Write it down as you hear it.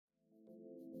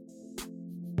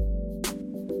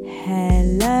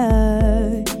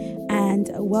Hello, and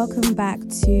welcome back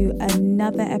to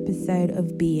another episode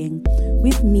of Being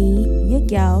with me, your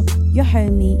girl, your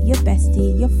homie, your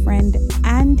bestie, your friend,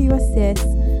 and your sis,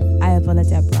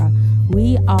 Deborah.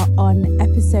 We are on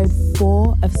episode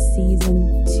 4 of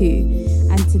season 2,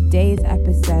 and today's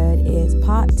episode is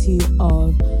part 2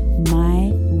 of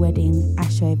my Wedding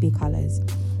Aso Ebi Colours.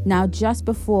 Now, just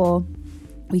before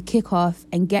we kick off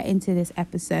and get into this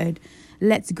episode,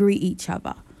 let's greet each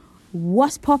other.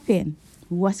 What's popping?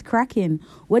 What's cracking?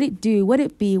 What it do? What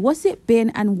it be? What's it been?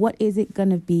 And what is it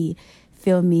gonna be?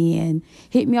 Fill me in.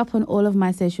 Hit me up on all of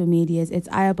my social medias. It's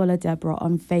Deborah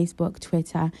on Facebook,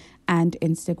 Twitter, and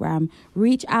Instagram.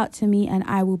 Reach out to me and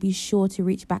I will be sure to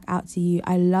reach back out to you.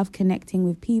 I love connecting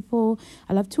with people.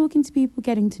 I love talking to people,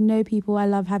 getting to know people. I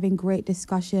love having great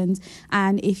discussions.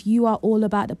 And if you are all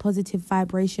about the positive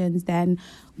vibrations, then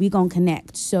we gonna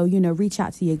connect. So, reach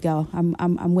out to your girl.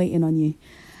 I'm waiting on you.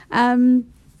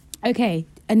 Okay.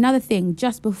 Another thing,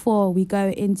 just before we go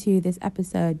into this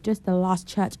episode, just the last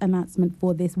church announcement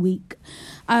for this week.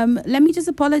 Let me just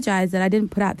apologize that I didn't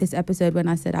put out this episode when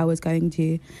I said I was going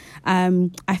to.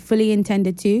 I fully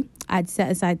intended to. I'd set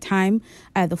aside time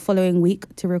the following week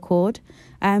to record.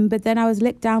 But then I was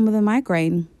licked down with a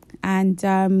migraine. And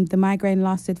the migraine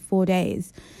lasted 4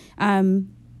 days.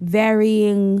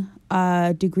 Varying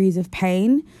degrees of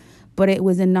pain, but it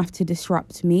was enough to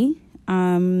disrupt me.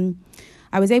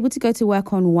 I was able to go to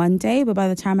work on one day, but by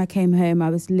the time I came home, I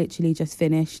was literally just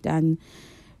finished and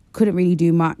couldn't really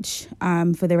do much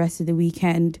for the rest of the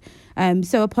weekend.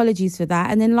 So apologies for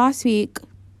that. And then last week,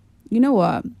 you know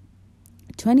what?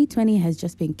 2020 has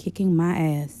just been kicking my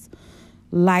ass.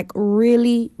 Like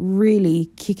really,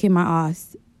 really kicking my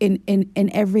ass in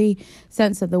every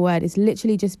sense of the word. It's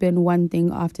literally just been one thing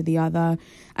after the other.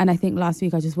 And I think last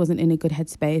week I just wasn't in a good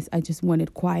headspace. I just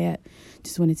wanted quiet,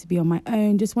 just wanted to be on my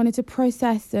own, just wanted to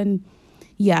process. And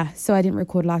yeah, so I didn't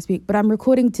record last week, but I'm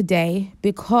recording today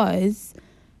because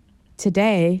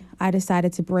today I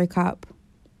decided to break up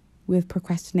with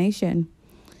procrastination.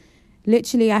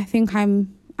 Literally, I think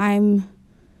I'm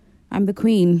the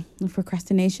queen of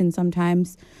procrastination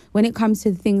sometimes when it comes to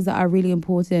the things that are really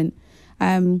important.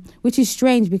 Which is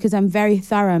strange because I'm very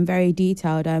thorough, I'm very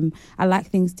detailed. I like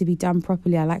things to be done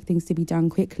properly. I like things to be done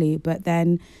quickly. But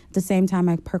then at the same time,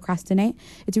 I procrastinate.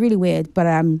 It's really weird. But,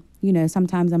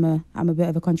 sometimes I'm a bit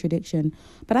of a contradiction.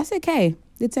 But that's okay.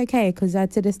 It's okay because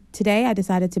today I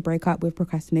decided to break up with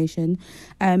procrastination.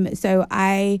 So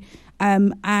I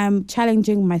am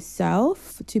challenging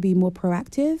myself to be more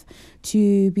proactive,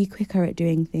 to be quicker at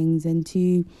doing things and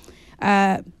to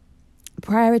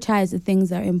prioritize the things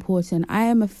that are important. I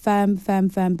am a firm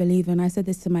believer, and I said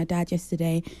this to my dad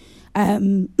yesterday.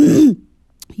 You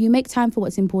make time for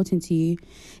what's important to you.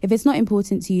 If it's not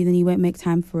important to you, then you won't make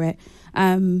time for it.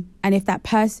 And if that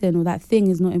person or that thing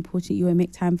is not important, you won't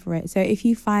make time for it. So if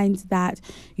you find that,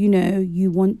 you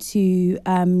want to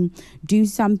do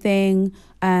something,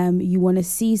 you want to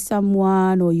see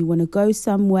someone or you want to go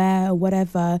somewhere or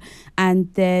whatever,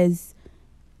 and there's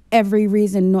every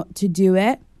reason not to do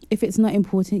it, if it's not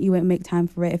important, you won't make time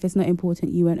for it. If it's not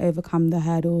important, you won't overcome the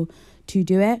hurdle to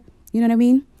do it. You know what I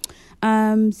mean?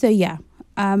 So yeah,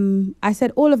 I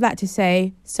said all of that to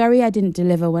say, sorry I didn't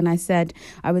deliver when I said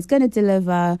I was going to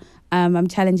deliver. I'm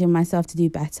challenging myself to do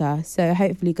better. So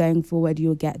hopefully going forward,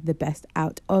 you'll get the best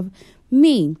out of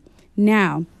me.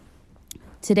 Now,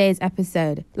 today's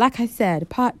episode, like I said,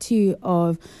 part 2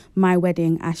 of my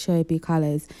Wedding Aso Ebi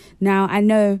Colours. Now, I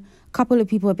know a couple of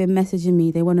people have been messaging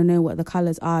me. They want to know what the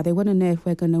colours are. They want to know if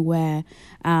we're going to wear,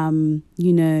 I don't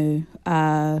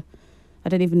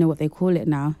even know what they call it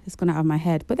now. It's gone out of my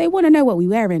head. But they want to know what we're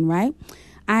wearing, right?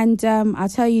 And I'll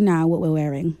tell you now what we're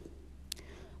wearing.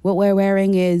 What we're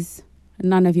wearing is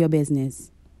none of your business.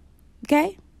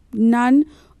 Okay? None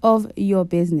of your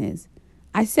business.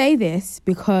 I say this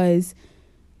because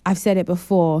I've said it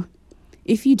before.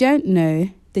 If you don't know,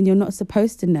 then you're not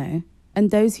supposed to know.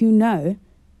 And those who know,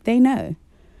 they know,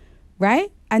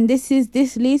 right? And this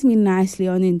leads me nicely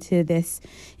on into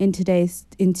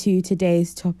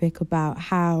today's topic about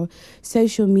how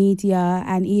social media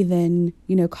and even,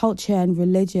 culture and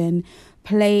religion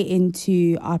play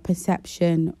into our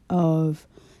perception of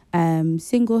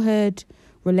singlehood,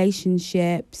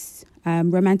 relationships,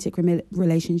 romantic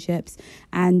relationships,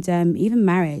 and even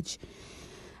marriage.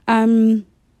 So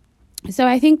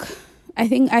I think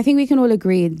we can all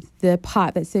agree the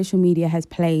part that social media has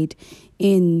played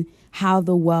in how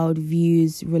the world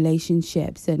views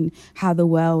relationships and how the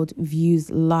world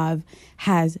views love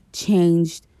has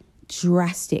changed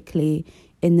drastically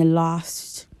in the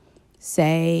last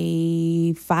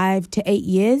say 5 to 8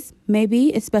 years,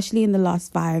 maybe, especially in the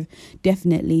last 5,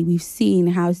 definitely, we've seen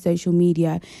how social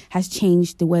media has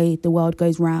changed the way the world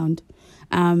goes round.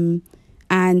 And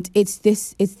it's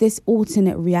this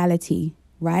alternate reality,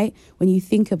 right? When you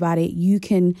think about it, you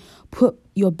can put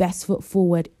your best foot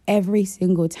forward every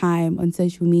single time on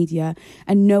social media,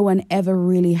 and no one ever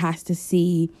really has to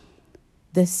see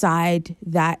the side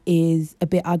that is a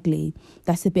bit ugly,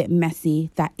 that's a bit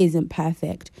messy, that isn't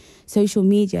perfect. Social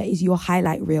media is your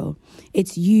highlight reel.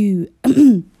 It's you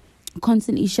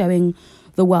constantly showing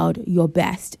the world your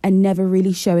best and never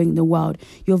really showing the world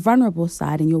your vulnerable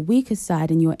side and your weakest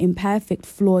side and your imperfect,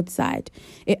 flawed side.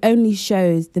 It only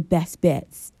shows the best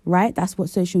bits, right? That's what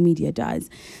social media does.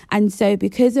 And so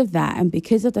because of that, and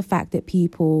because of the fact that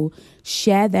people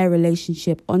share their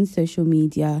relationship on social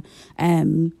media,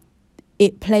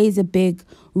 it plays a big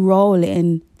role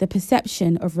in the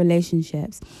perception of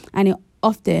relationships. And it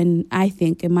often, I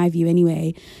think, in my view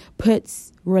anyway,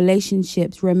 puts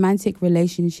relationships, romantic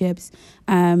relationships,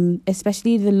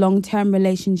 especially the long-term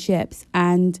relationships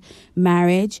and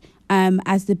marriage,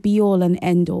 as the be-all and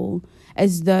end-all,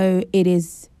 as though it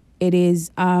is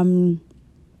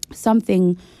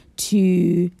something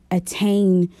to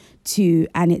attain to,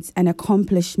 and it's an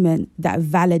accomplishment that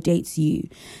validates you.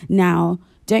 Now,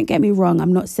 don't get me wrong,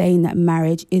 I'm not saying that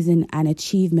marriage isn't an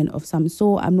achievement of some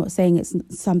sort. I'm not saying it's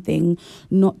something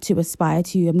not to aspire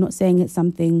to. I'm not saying it's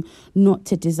something not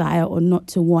to desire or not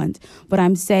to want. But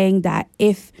I'm saying that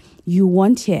if you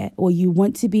want it, or you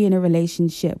want to be in a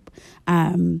relationship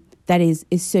that is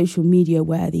social media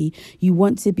worthy, you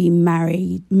want to be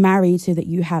married so that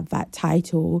you have that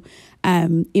title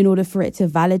in order for it to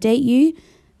validate you,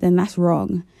 then that's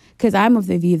wrong. Because I'm of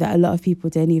the view that a lot of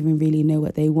people don't even really know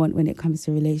what they want when it comes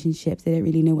to relationships. They don't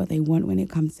really know what they want when it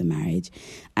comes to marriage.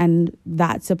 And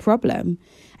that's a problem.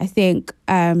 I think,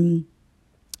 again,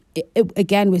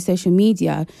 with social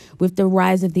media, with the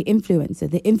rise of the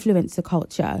influencer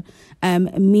culture,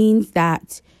 means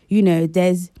that,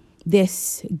 there's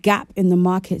this gap in the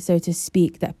market, so to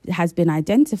speak, that has been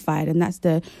identified. And that's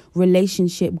the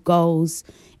relationship goals,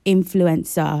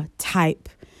 influencer type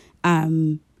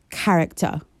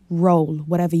character, role,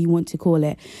 whatever you want to call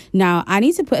it. Now, I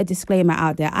need to put a disclaimer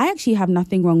out there. I actually have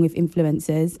nothing wrong with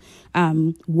influencers,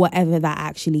 whatever that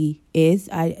actually is.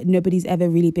 Nobody's ever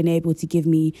really been able to give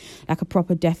me like a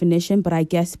proper definition, but I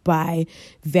guess by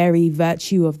very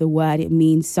virtue of the word, it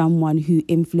means someone who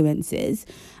influences.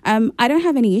 I don't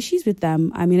have any issues with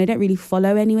them. I mean, I don't really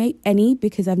follow any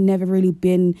because I've never really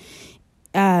been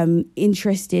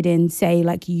interested in, say,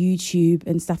 like YouTube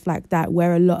and stuff like that,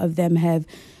 where a lot of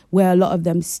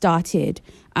them started,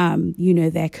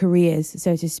 their careers,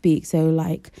 so to speak. So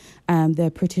like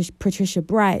the Patricia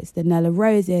Brights, the Nella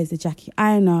Roses, the Jackie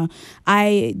Aina.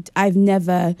 I've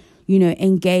never,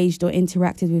 engaged or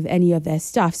interacted with any of their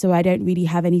stuff. So I don't really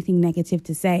have anything negative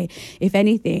to say. If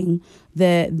anything,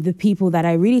 the people that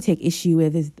I really take issue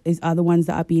with are the ones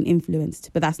that are being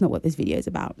influenced. But that's not what this video is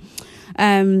about.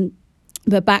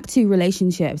 But back to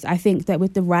relationships, I think that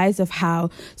with the rise of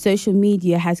how social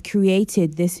media has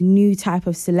created this new type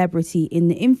of celebrity in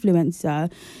the influencer,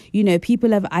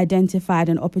 people have identified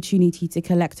an opportunity to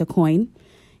collect a coin,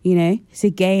 to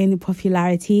gain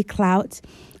popularity, clout,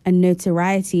 and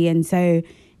notoriety. And so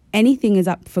anything is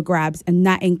up for grabs, and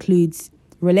that includes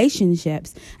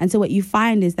relationships. And so what you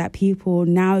find is that people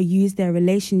now use their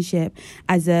relationship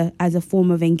as a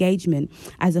form of engagement,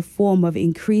 as a form of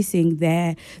increasing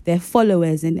their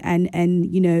followers and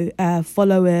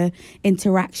follower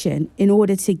interaction in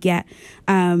order to get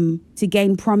to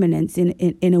gain prominence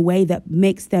in a way that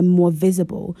makes them more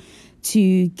visible,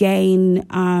 to gain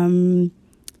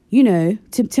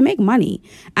to make money.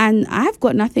 And I've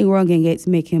got nothing wrong against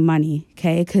making money,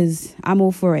 okay? Because I'm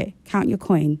all for it. Count your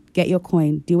coin, get your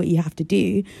coin, do what you have to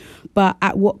do. But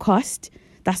at what cost?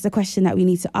 That's the question that we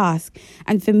need to ask.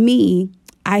 And for me,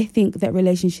 I think that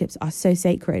relationships are so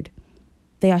sacred.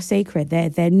 They are sacred.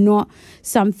 They're not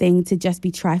something to just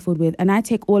be trifled with. And I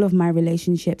take all of my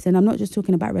relationships, and I'm not just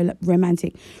talking about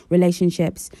romantic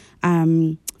relationships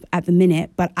at the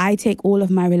minute, but I take all of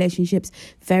my relationships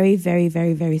very, very,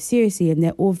 very, very seriously. And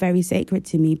they're all very sacred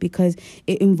to me because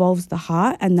it involves the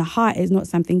heart, and the heart is not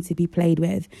something to be played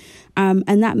with.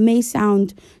 And that may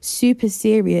sound super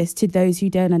serious to those who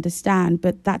don't understand,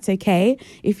 but that's okay.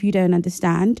 If you don't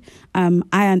understand,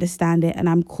 I understand it, and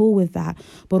I'm cool with that.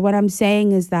 But what I'm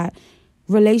saying is that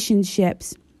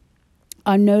relationships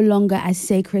are no longer as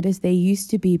sacred as they used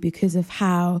to be because of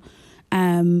how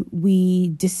we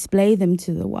display them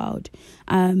to the world,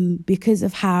 because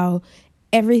of how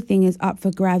everything is up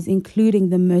for grabs, including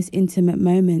the most intimate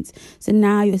moments. So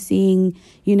now you're seeing,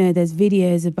 there's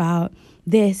videos about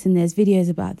this and there's videos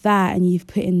about that, and you've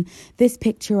put in this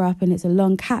picture up and it's a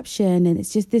long caption, and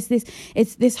it's just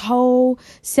it's this whole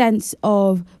sense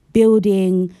of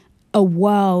building a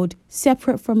world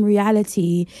separate from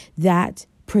reality that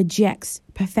projects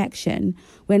perfection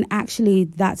when actually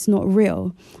that's not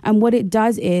real. And what it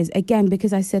does is, again,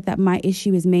 because I said that my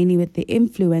issue is mainly with the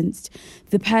influenced,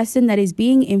 the person that is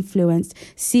being influenced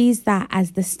sees that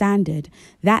as the standard.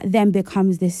 That then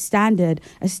becomes this standard,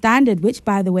 a standard which,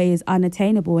 by the way, is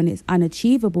unattainable and it's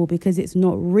unachievable because it's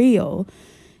not real.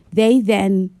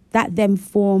 That then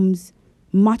forms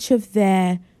much of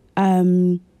their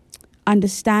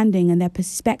understanding and their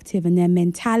perspective and their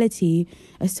mentality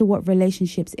as to what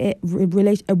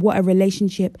what a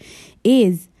relationship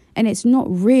is, and it's not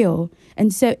real.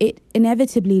 And so it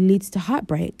inevitably leads to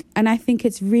heartbreak, and I think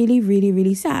it's really, really,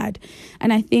 really sad.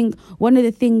 And I think one of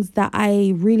the things that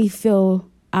I really feel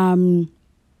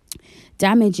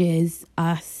damages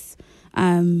us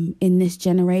in this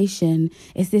generation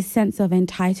is this sense of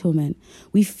entitlement.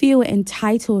 We feel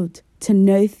entitled to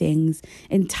know things,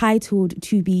 entitled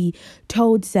to be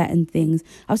told certain things.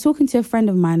 I was talking to a friend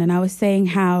of mine and I was saying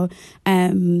how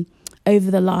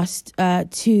over the last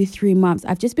 2-3 months,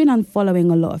 I've just been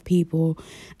unfollowing a lot of people.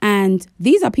 And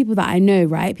these are people that I know,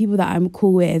 right? People that I'm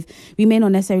cool with. We may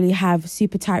not necessarily have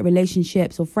super tight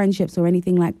relationships or friendships or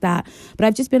anything like that, but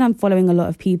I've just been unfollowing a lot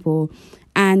of people.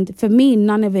 And for me,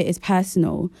 none of it is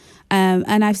personal.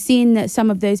 And I've seen that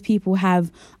some of those people have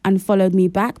unfollowed me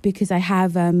back because I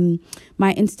have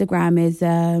my Instagram is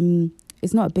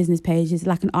it's not a business page, it's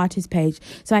like an artist page.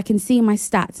 So I can see my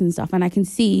stats and stuff, and I can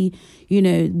see,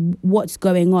 what's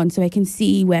going on. So I can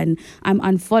see when I'm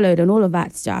unfollowed and all of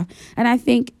that stuff. And I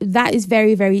think that is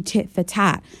very, very tit for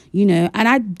tat, and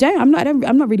I'm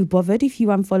not really bothered if you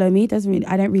unfollow me.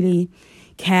 I don't really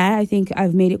care. I think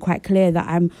I've made it quite clear that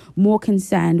I'm more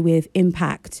concerned with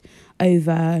impact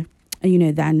over,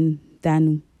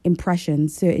 than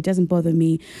impressions. So it doesn't bother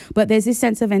me. But there's this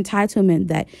sense of entitlement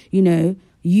that,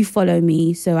 you follow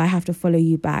me, so I have to follow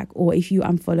you back. Or if you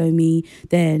unfollow me,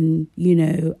 then,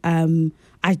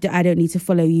 I don't need to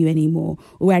follow you anymore.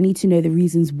 Or I need to know the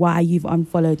reasons why you've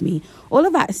unfollowed me. All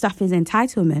of that stuff is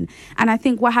entitlement. And I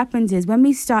think what happens is when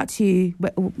we start to,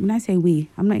 when I say we,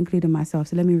 I'm not including myself,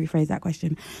 so let me rephrase that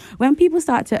question. When people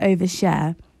start to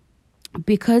overshare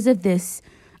because of this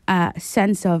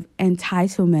sense of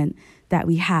entitlement that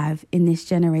we have in this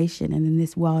generation and in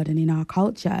this world and in our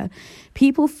culture,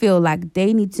 people feel like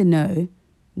they need to know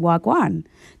wagwan.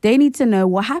 They need to know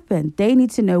what happened. They need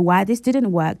to know why this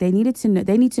didn't work. They need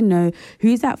to know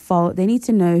who's at fault. They need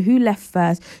to know who left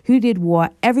first, who did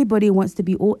what. Everybody wants to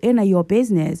be all in your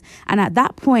business. And at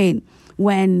that point,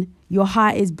 when your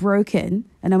heart is broken,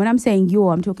 and when I'm saying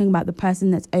I'm talking about the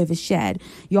person that's overshared.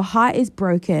 Your heart is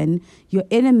broken. You're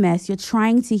in a mess. You're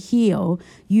trying to heal.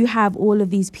 You have all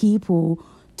of these people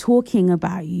talking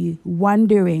about you,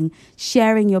 wondering,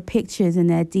 sharing your pictures in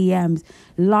their DMs,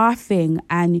 laughing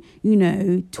and,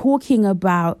 talking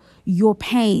about your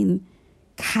pain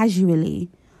casually.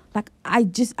 Like, I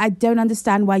don't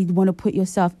understand why you'd want to put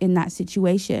yourself in that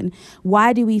situation.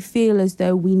 Why do we feel as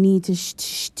though we need to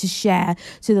share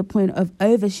to the point of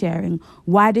oversharing?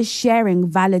 Why does sharing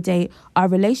validate our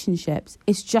relationships?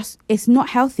 It's not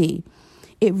healthy.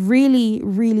 It really,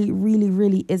 really, really,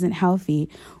 really isn't healthy.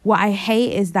 What I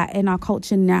hate is that in our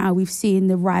culture now, we've seen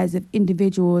the rise of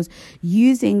individuals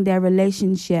using their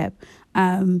relationship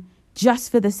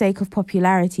just for the sake of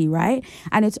popularity, right?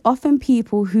 And it's often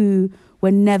people who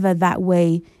were never that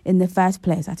way in the first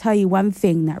place. I tell you one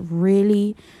thing that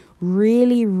really,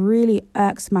 really, really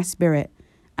irks my spirit.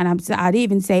 And I didn't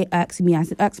even say irks me. I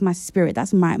said irks my spirit.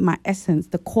 That's my essence,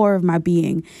 the core of my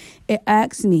being. It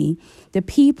irks me. The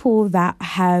people that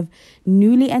have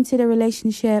newly entered a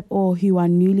relationship or who are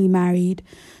newly married,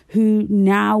 who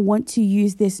now want to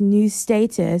use this new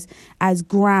status as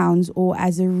grounds or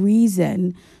as a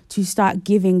reason to start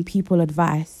giving people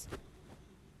advice.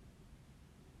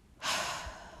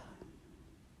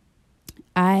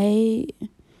 I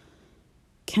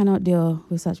cannot deal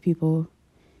with such people,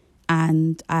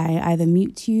 and I either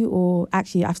mute you or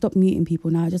actually I've stopped muting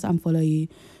people now. I just unfollow you.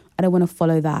 I don't want to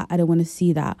follow that. I don't want to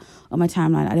see that on my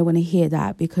timeline. I don't want to hear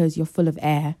that because you're full of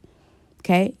air.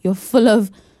 Okay? You're full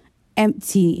of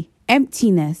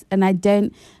emptiness, and I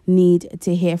don't need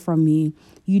to hear from you.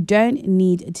 You don't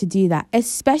need to do that,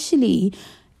 especially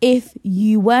if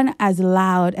you weren't as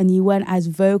loud and you weren't as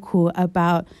vocal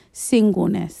about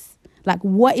singleness. Like,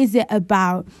 what is it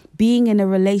about being in a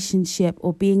relationship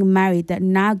or being married that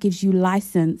now gives you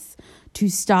license to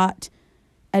start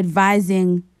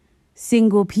advising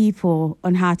single people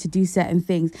on how to do certain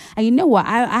things. And you know what?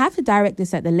 I have to direct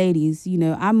this at the ladies. You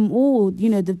know, I'm all, you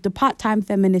know, the part-time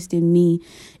feminist in me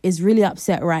is really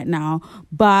upset right now.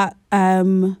 But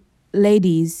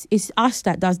ladies, it's us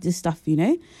that does this stuff, you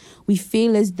know? We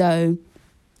feel as though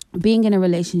being in a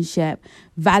relationship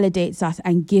validates us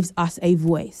and gives us a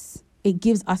voice. It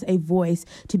gives us a voice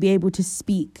to be able to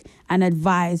speak and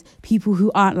advise people who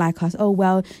aren't like us. Oh,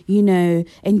 well, you know,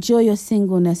 enjoy your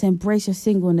singleness, embrace your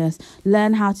singleness,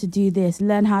 learn how to do this,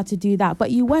 learn how to do that.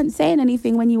 But you weren't saying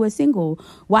anything when you were single.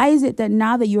 Why is it that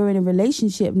now that you're in a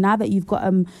relationship, now that you've got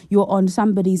you're on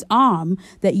somebody's arm,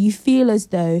 that you feel as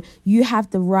though you have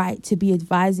the right to be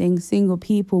advising single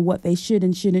people what they should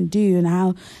and shouldn't do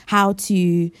and how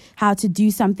to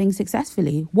do something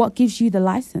successfully? What gives you the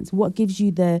license? What gives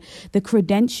you the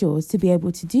credentials to be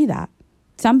able to do that?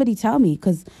 Somebody tell me,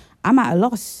 because I'm at a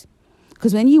loss.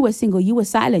 Because when you were single, you were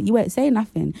silent. You weren't saying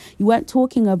nothing. You weren't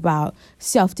talking about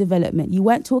self-development. You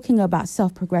weren't talking about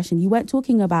self-progression. You weren't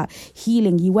talking about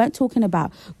healing. You weren't talking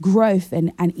about growth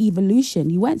and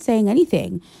evolution. You weren't saying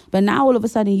anything. But now all of a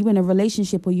sudden you're in a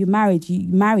relationship or you married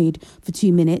for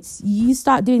 2 minutes. You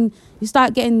start doing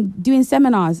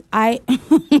seminars. Let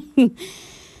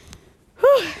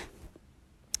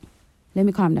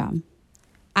me calm down.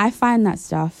 I find that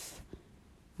stuff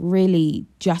really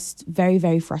just very,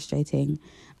 very frustrating.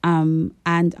 And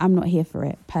I'm not here for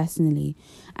it personally.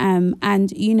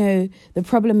 And, you know, the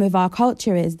problem with our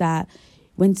culture is that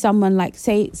when someone I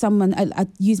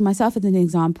use myself as an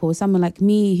example, someone like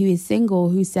me who is single,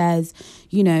 who says,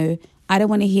 you know, I don't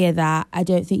want to hear that. I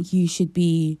don't think you should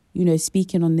be, you know,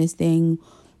 speaking on this thing.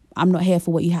 I'm not here for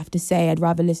what you have to say. I'd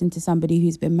rather listen to somebody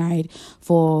who's been married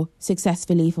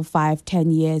successfully for 5,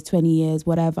 10 years, 20 years,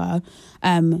 whatever,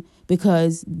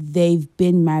 because they've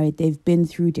been married. They've been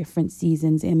through different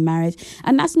seasons in marriage.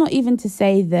 And that's not even to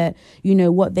say that, you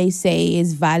know, what they say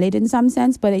is valid in some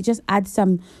sense, but it just adds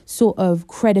some sort of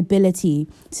credibility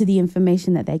to the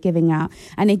information that they're giving out.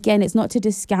 And again, it's not to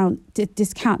discount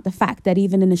the fact that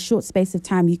even in a short space of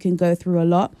time, you can go through a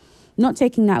lot. Not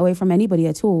taking that away from anybody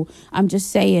at all. I'm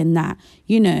just saying that,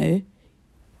 you know,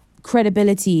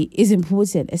 credibility is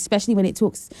important, especially when it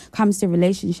comes to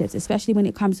relationships, especially when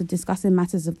it comes to discussing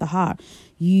matters of the heart.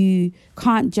 You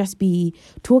can't just be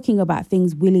talking about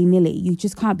things willy-nilly. You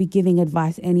just can't be giving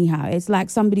advice anyhow. It's like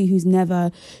somebody who's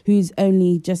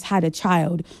only just had a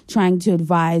child trying to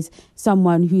advise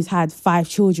someone who's had 5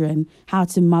 children how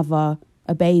to mother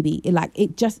a baby.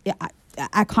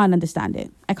 I can't understand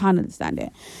it.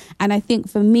 And I think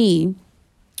for me,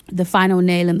 the final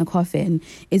nail in the coffin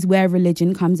is where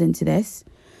religion comes into this.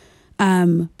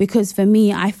 Because for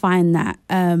me, I find that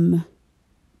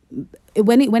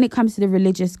when it comes to the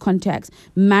religious context,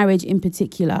 marriage in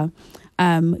particular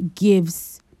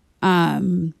gives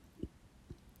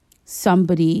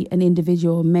somebody, an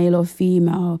individual, male or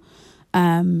female,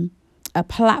 a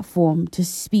platform to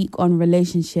speak on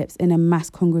relationships in a mass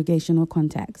congregational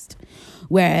context,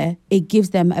 where it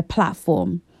gives them a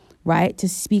platform, right, to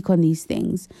speak on these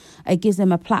things. It gives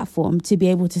them a platform to be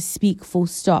able to speak full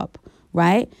stop,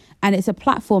 right? And it's a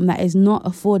platform that is not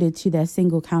afforded to their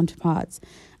single counterparts.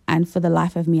 And for the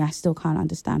life of me, I still can't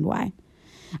understand why.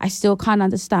 I still can't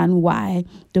understand why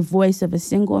the voice of a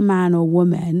single man or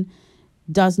woman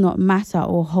does not matter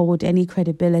or hold any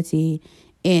credibility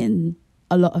in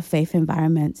a lot of faith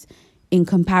environments in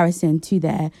comparison to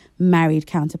their married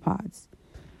counterparts.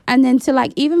 And then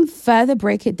to even further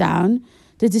break it down,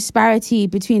 the disparity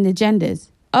between the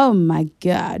genders. Oh my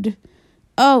God.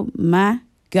 Like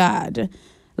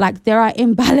there are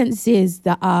imbalances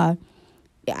that are,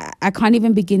 I can't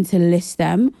even begin to list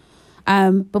them.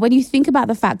 But when you think about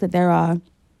the fact that there are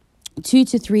 2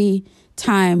 to 3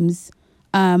 times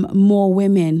more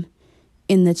women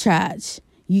in the church,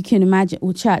 you can imagine,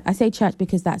 well, church, I say church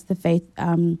because that's the faith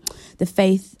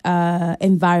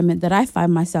environment that I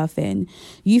find myself in.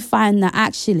 You find that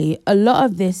actually a lot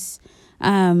of this,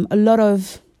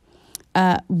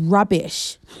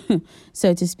 rubbish,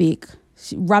 so to speak,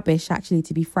 rubbish actually,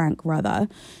 to be frank, rather,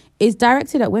 is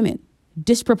directed at women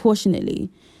disproportionately.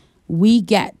 We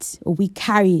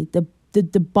carry the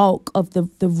bulk of the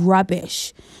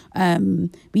rubbish. We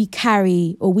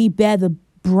bear the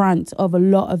brunt of a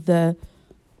lot of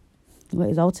what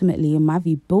is ultimately, in my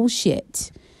view,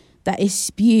 bullshit that is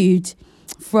spewed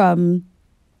from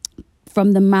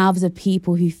the mouths of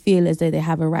people who feel as though they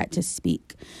have a right to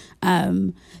speak.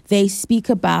 They speak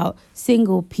about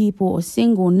single people or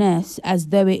singleness as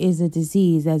though it is a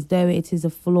disease, as though it is a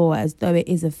flaw, as though it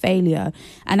is a failure,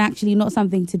 and actually not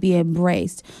something to be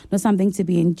embraced, not something to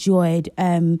be enjoyed,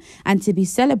 and to be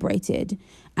celebrated.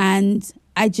 And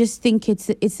I just think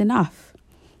it's enough.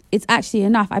 It's actually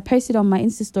enough. I posted on my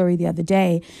Insta story the other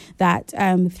day that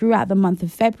throughout the month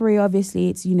of February, obviously,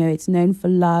 it's known for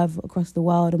love across the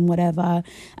world and whatever.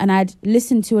 And I'd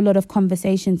listened to a lot of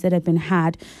conversations that had been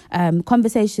had,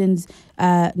 conversations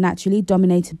naturally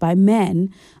dominated by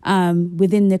men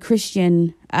within the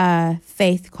Christian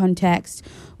faith context,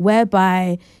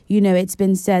 whereby, it's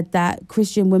been said that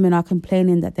Christian women are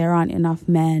complaining that there aren't enough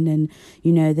men. And,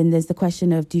 then there's the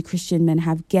question of, do Christian men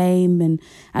have game and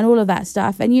all of that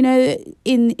stuff. And,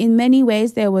 in many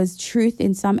ways, there was truth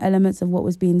in some elements of what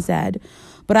was being said.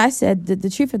 But I said that the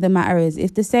truth of the matter is,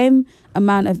 if the same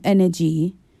amount of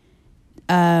energy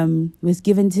was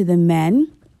given to the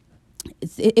men,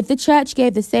 if the church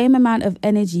gave the same amount of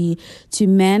energy to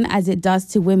men as it does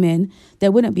to women,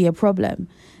 there wouldn't be a problem.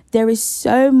 There is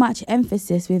so much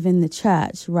emphasis within the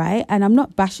church, right? And I'm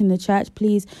not bashing the church.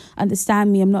 Please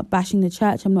understand me. I'm not bashing the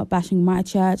church. I'm not bashing my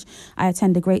church. I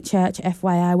attend a great church,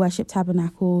 FYI. Worship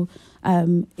Tabernacle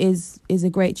is a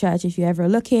great church. If you're ever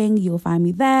looking, you'll find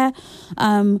me there.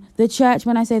 The church,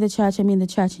 when I say the church, I mean the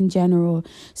church in general,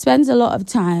 spends a lot of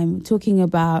time talking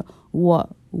about what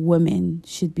women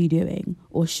should be doing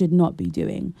or should not be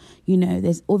doing.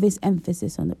 There's all this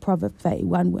emphasis on the Proverbs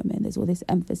 31 women. There's all this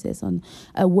emphasis on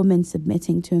a woman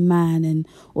submitting to a man and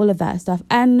all of that stuff.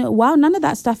 And while none of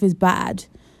that stuff is bad,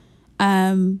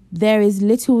 there is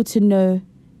little to no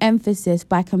emphasis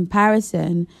by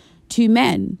comparison to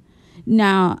men.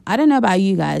 Now, I don't know about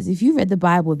you guys. If you read the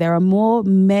Bible, there are more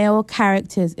male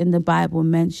characters in the Bible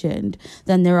mentioned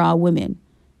than there are women.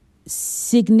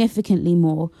 Significantly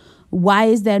more. Why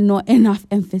is there not enough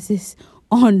emphasis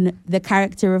on the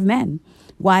character of men?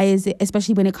 Why is it,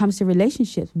 especially when it comes to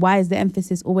relationships, why is the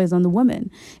emphasis always on the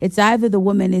woman? It's either the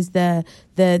woman is the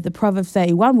Proverbs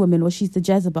 31 woman or she's the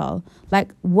Jezebel.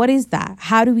 Like, what is that?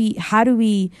 How do we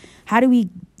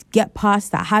get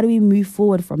past that? How do we move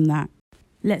forward from that?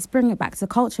 Let's bring it back to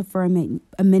culture for a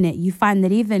minute. You find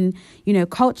that even,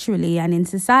 culturally and in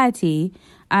society,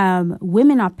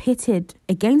 women are pitted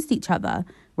against each other,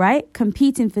 right?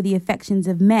 Competing for the affections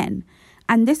of men.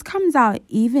 And this comes out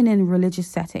even in religious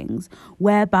settings,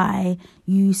 whereby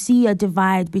you see a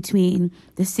divide between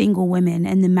the single women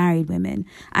and the married women.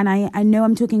 And I know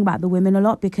I'm talking about the women a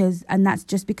lot and that's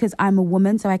just because I'm a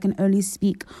woman, so I can only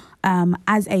speak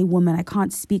as a woman. I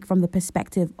can't speak from the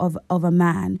perspective of a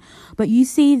man. But you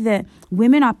see that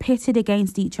women are pitted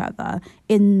against each other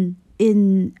in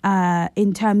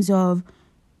terms of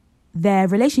their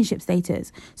relationship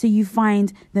status. So you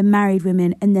find the married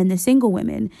women and then the single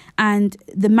women, and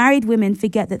the married women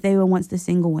forget that they were once the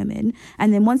single women,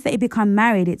 and then once they become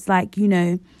married, it's like,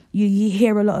 you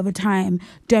hear a lot of the time,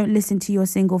 don't listen to your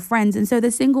single friends, and so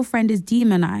the single friend is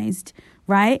demonized,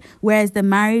 right? Whereas the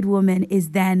married woman is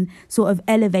then sort of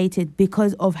elevated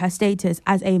because of her status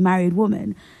as a married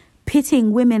woman,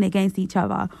 pitting women against each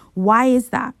other. Why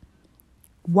is that?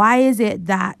 Why is it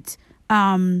that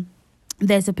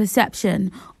there's a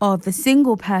perception of the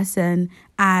single person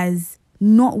as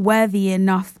not worthy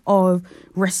enough of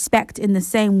respect in the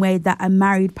same way that a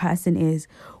married person is?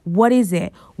 What is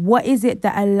it? What is it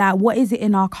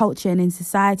in our culture and in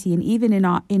society and even in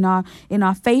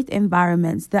our faith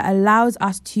environments that allows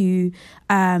us to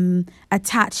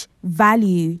attach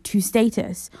value to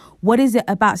status? What is it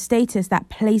about status that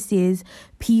places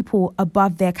people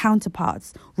above their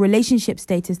counterparts? Relationship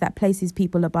status that places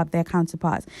people above their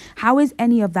counterparts? How is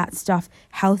any of that stuff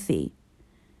healthy?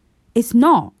 It's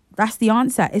not. That's the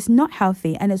answer. It's not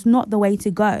healthy, and it's not the way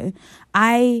to go.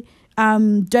 I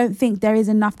don't think there is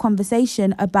enough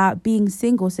conversation about being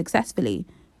single successfully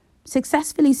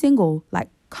single. Like,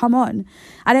 come on.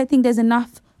 I don't think there's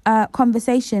enough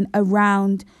conversation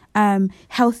around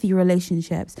healthy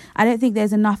relationships. I don't think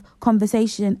there's enough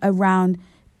conversation around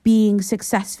being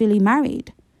successfully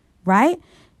married, right?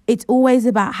 It's always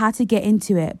about how to get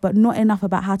into it, but not enough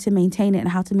about how to maintain it and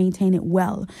how to maintain it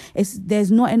well.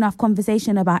 There's not enough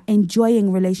conversation about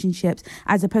enjoying relationships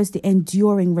as opposed to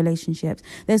enduring relationships.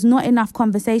 There's not enough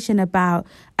conversation about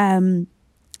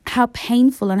how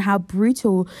painful and how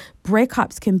brutal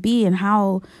breakups can be and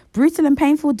how brutal and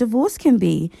painful divorce can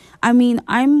be. I mean,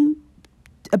 I'm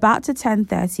about to turn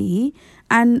 30,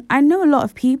 and I know a lot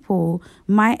of people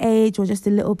my age or just a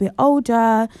little bit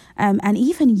older and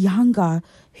even younger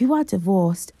who are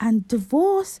divorced, and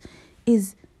divorce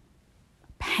is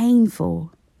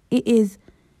painful. It is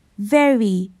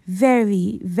very,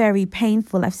 very, very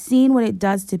painful. I've seen what it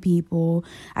does to people.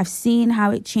 I've seen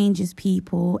how it changes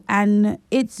people, and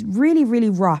it's really, really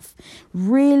rough.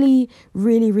 Really,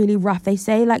 really, really rough. They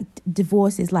say like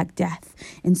divorce is like death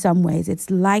in some ways. It's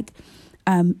like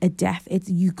a death.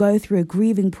 You go through a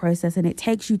grieving process, and it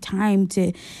takes you time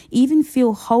to even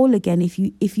feel whole again, if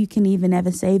you can even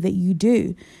ever say that you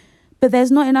do. But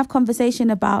there's not enough conversation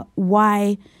about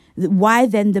why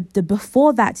then the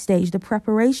before that stage, the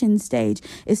preparation stage,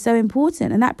 is so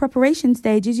important. And that preparation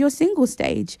stage is your single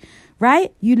stage,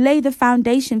 right? You lay the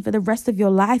foundation for the rest of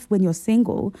your life when you're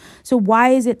single. So why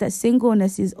is it that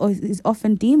singleness is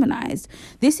often demonized?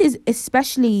 This is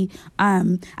especially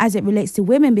as it relates to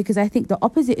women, because I think the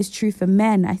opposite is true for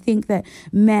men. I think that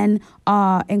men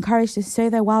are encouraged to sow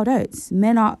their wild oats.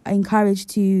 Men are encouraged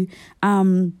to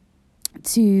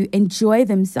enjoy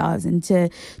themselves and to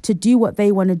do what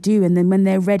they want to do. And then when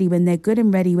they're ready, when they're good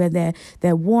and ready, when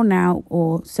they're worn out,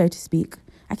 or so to speak.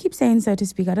 I keep saying so to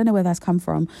speak. I don't know where that's come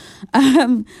from.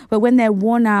 But when they're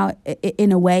worn out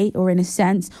in a way or in a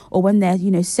sense, or when they're,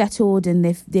 settled and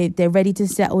they're ready to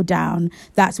settle down,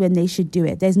 that's when they should do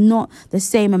it. There's not the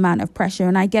same amount of pressure.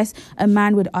 And I guess a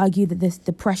man would argue that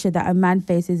the pressure that a man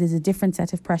faces is a different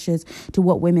set of pressures to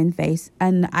what women face.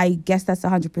 And I guess that's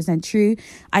 100% true.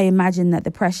 I imagine that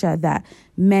the pressure that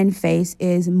men face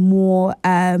is more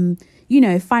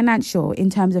financial, in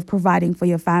terms of providing for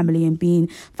your family and being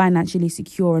financially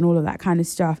secure and all of that kind of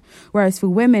stuff. Whereas for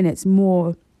women, it's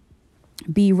more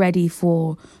be ready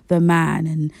for the man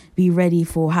and be ready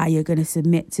for how you're going to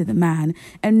submit to the man,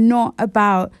 and not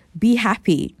about be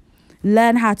happy.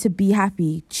 Learn how to be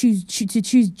happy. Choose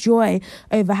joy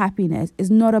over happiness. It's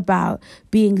not about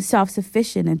being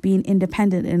self-sufficient and being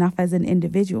independent enough as an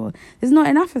individual. There's not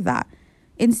enough of that.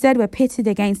 Instead, we're pitted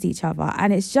against each other.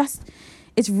 And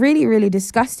it's really, really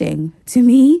disgusting to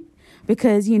me,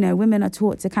 because, women are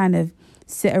taught to kind of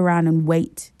sit around and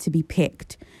wait to be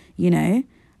picked,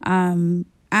 and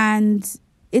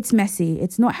it's messy.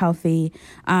 It's not healthy.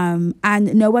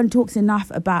 And no one talks enough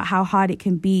about how hard it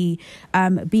can be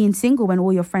being single when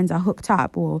all your friends are hooked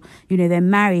up, or, they're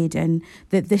married, and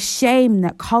the shame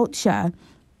that culture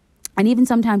and even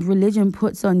sometimes religion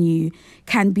puts on you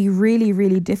can be really,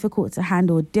 really difficult to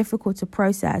handle, difficult to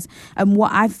process. And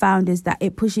what I've found is that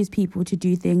it pushes people to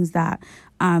do things that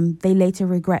they later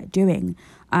regret doing.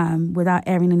 Without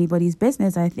airing anybody's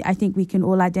business, I think we can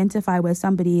all identify where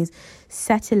somebody is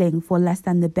settling for less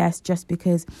than the best just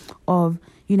because of,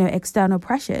 external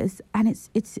pressures. And it's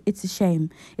a shame.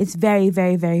 It's very,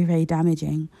 very, very, very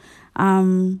damaging.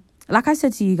 Like I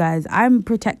said to you guys, I'm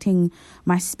protecting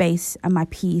my space and my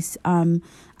peace.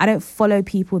 I don't follow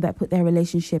people that put their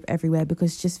relationship everywhere,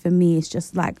 because just for me, it's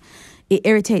just like, it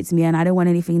irritates me, and I don't want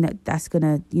anything that's going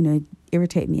to,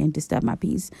 irritate me and disturb my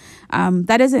peace.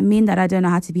 That doesn't mean that I don't know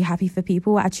how to be happy for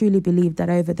people. I truly believe that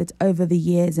over the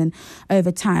years and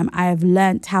over time, I have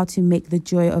learnt how to make the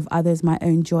joy of others my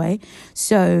own joy.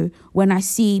 So when I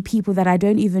see people that I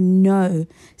don't even know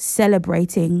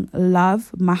celebrating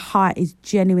love, my heart is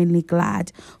genuinely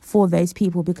glad for those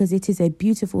people, because it is a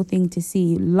beautiful thing to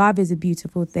see. Love is a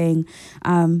beautiful thing.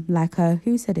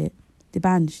 Who said it?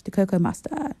 The Cocoa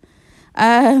Master.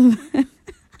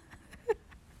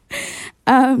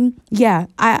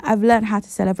 I've learned how to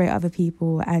celebrate other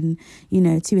people, and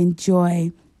to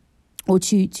enjoy or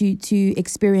to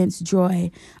experience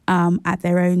joy at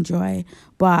their own joy.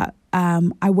 But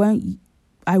I won't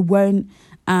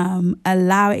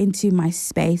allow into my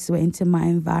space or into my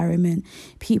environment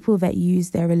people that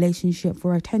use their relationship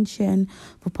for attention,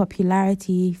 for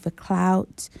popularity, for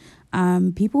clout.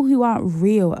 People who aren't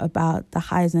real about the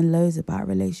highs and lows about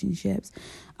relationships.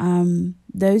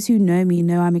 Those who know me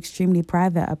know I'm extremely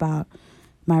private about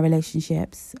my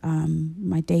relationships,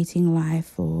 my dating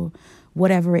life, or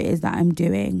whatever it is that I'm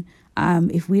doing.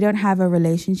 If we don't have a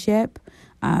relationship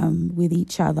with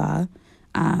each other,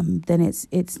 then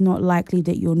it's not likely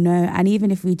that you'll know. And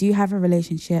even if we do have a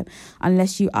relationship,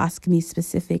 unless you ask me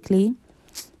specifically,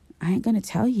 I ain't gonna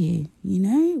tell you.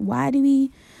 Why do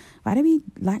we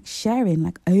like sharing,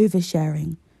 like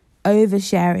oversharing?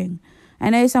 I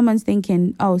know someone's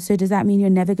thinking, oh, so does that mean you're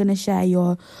never going to share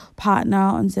your partner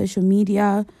on social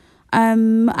media? I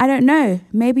don't know.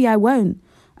 Maybe I won't.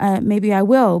 Maybe I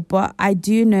will. But I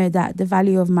do know that the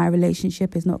value of my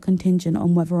relationship is not contingent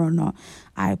on whether or not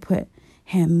I put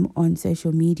him on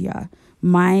social media.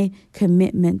 My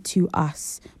commitment to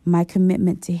us, my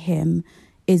commitment to him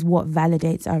is what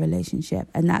validates our relationship.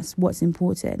 And that's what's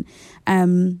important.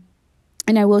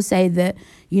 And I will say that,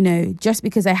 just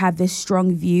because I have this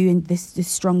strong view and this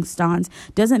strong stance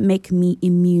doesn't make me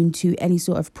immune to any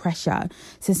sort of pressure,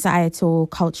 societal,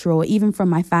 cultural, even from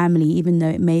my family, even though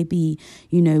it may be,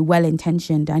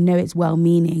 well-intentioned. I know it's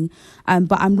well-meaning,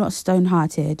 but I'm not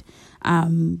stone-hearted.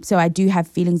 So I do have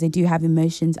feelings, I do have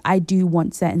emotions, I do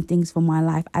want certain things for my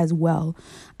life as well.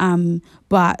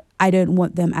 But I don't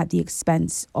want them at the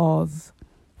expense of,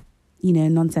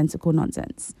 nonsensical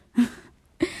nonsense.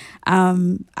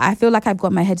 I feel like I've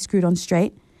got my head screwed on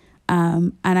straight.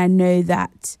 And I know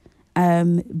that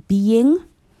being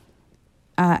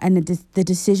and the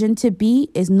decision to be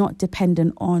is not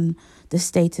dependent on the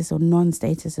status or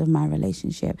non-status of my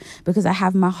relationship, because I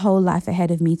have my whole life ahead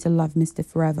of me to love Mr.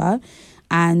 Forever,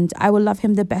 and I will love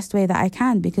him the best way that I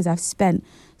can, because I've spent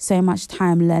so much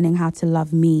time learning how to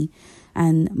love me,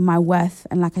 and my worth,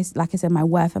 and like I said, my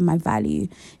worth and my value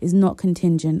is not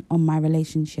contingent on my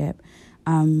relationship.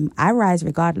 I rise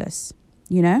regardless,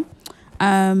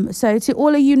 So to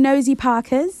all of you nosy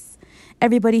Parkers,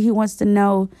 everybody who wants to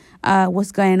know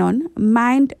what's going on,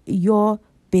 mind your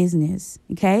business,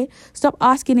 okay? Stop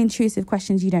asking intrusive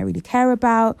questions you don't really care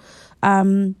about.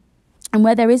 And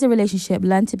where there is a relationship,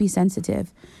 learn to be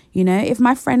sensitive. If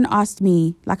my friend asked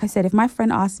me, like I said,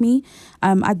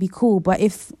 I'd be cool. But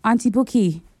if Auntie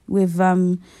Bookie with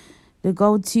the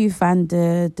gold tooth and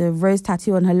the rose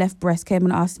tattoo on her left breast came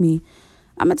and asked me,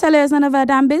 I'm going to tell her it's none of her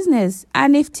damn business.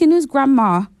 And if Tinu's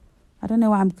grandma, I don't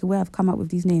know where I've come up with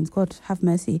these names, God have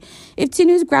mercy. If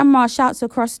Tinu's grandma shouts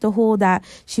across the hall that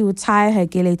she will tie her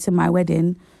gilly to my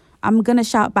wedding, I'm going to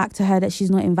shout back to her that she's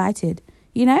not invited,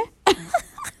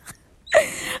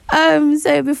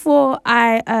 So before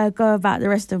I go about the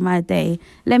rest of my day,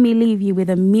 let me leave you with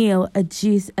a meal, a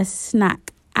juice, a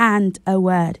snack, and a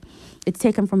word. It's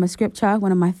taken from a scripture,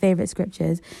 one of my favorite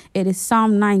scriptures. It is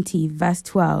Psalm 90, verse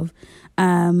 12.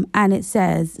 And it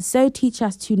says, "So teach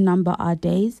us to number our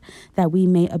days, that we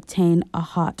may obtain a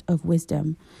heart of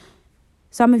wisdom."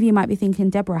 Some of you might be thinking,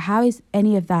 Deborah, how is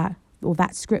any of that or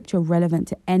that scripture relevant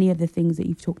to any of the things that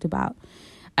you've talked about?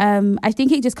 I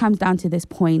think it just comes down to this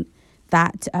point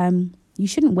that you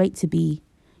shouldn't wait to be.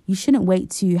 You shouldn't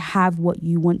wait to have what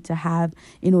you want to have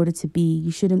in order to be.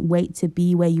 You shouldn't wait to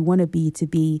be where you want to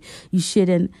be. You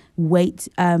shouldn't wait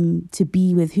to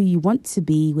be with who you want to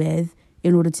be with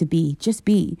in order to be. Just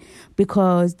be.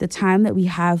 Because the time that we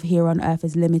have here on earth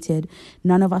is limited.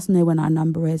 None of us know when our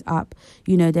number is up.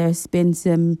 There's been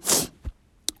some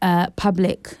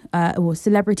public or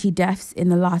celebrity deaths in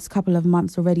the last couple of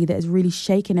months already that has really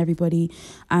shaken everybody.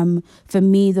 For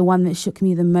me, the one that shook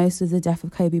me the most was the death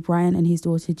of Kobe Bryant and his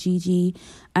daughter Gigi,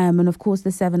 and of course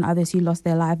the 7 others who lost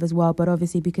their life as well. But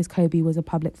obviously, because Kobe was a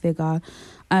public figure,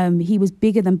 he was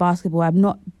bigger than basketball. I'm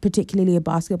not particularly a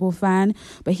basketball fan,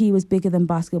 but he was bigger than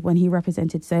basketball and he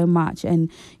represented so much.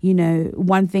 And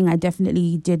one thing I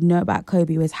definitely did know about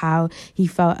Kobe was how he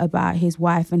felt about his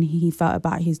wife and he felt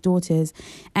about his daughters.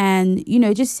 And,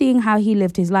 just seeing how he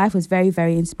lived his life was very,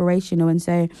 very inspirational. And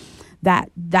so that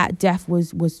death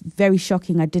was very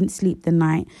shocking. I didn't sleep the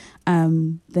night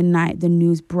the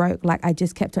news broke. Like, I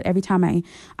just kept on, every time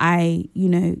I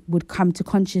would come to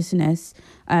consciousness,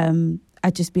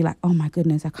 I'd just be like, oh my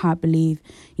goodness, I can't believe,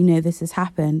 this has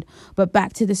happened. But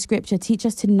back to the scripture, teach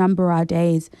us to number our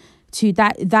days. To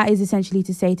that is essentially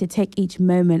to say, to take each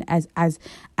moment as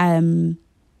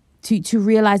to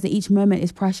realize that each moment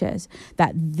is precious,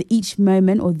 that each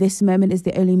moment or this moment is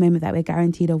the only moment that we're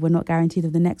guaranteed of. We're not guaranteed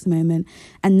of the next moment.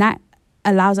 And that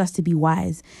allows us to be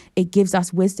wise. It gives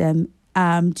us wisdom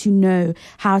to know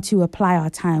how to apply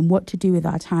our time, what to do with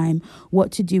our time,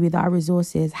 what to do with our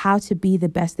resources, how to be the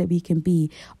best that we can be,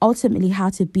 ultimately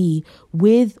how to be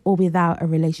with or without a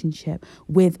relationship,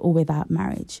 with or without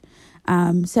marriage.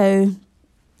 So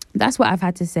that's what I've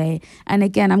had to say. And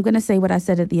again, I'm going to say what I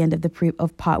said at the end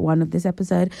of part 1 of this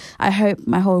episode. I hope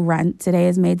my whole rant today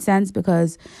has made sense,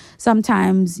 because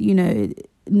sometimes,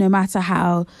 no matter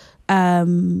how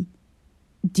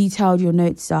detailed your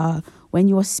notes are, when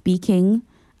you're speaking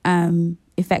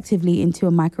effectively into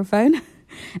a microphone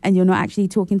and you're not actually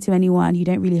talking to anyone, you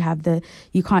don't really have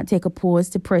you can't take a pause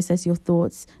to process your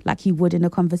thoughts like you would in a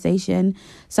conversation.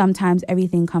 Sometimes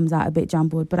everything comes out a bit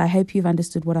jumbled, but I hope you've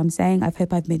understood what I'm saying. I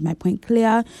hope I've made my point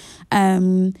clear.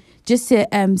 Just to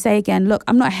say again, look,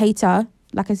 I'm not a hater.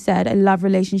 Like I said, I love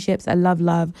relationships. I love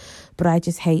love, but I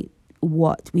just hate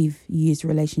what we've used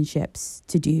relationships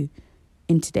to do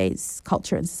in today's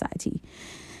culture and society.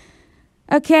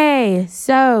 Okay,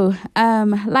 so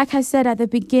like I said at the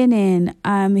beginning,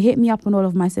 hit me up on all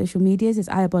of my social medias. It's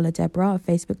Ayabola Deborah on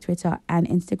Facebook, Twitter, and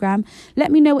Instagram. Let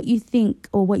me know what you think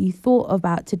or what you thought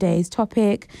about today's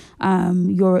topic,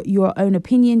 your own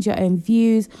opinions, your own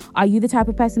views. Are you the type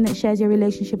of person that shares your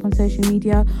relationship on social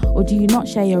media, or do you not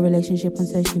share your relationship on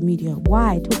social media?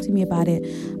 Why? Talk to me about it.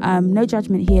 No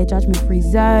judgment here, judgment-free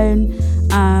zone.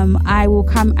 I will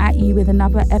come at you with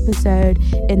another episode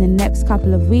in the next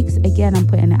couple of weeks. Again, I'm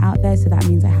putting it out there, so that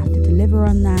means I have to deliver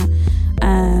on that.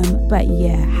 But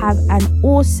yeah, have an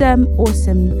awesome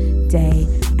day,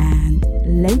 and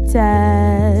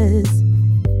laters.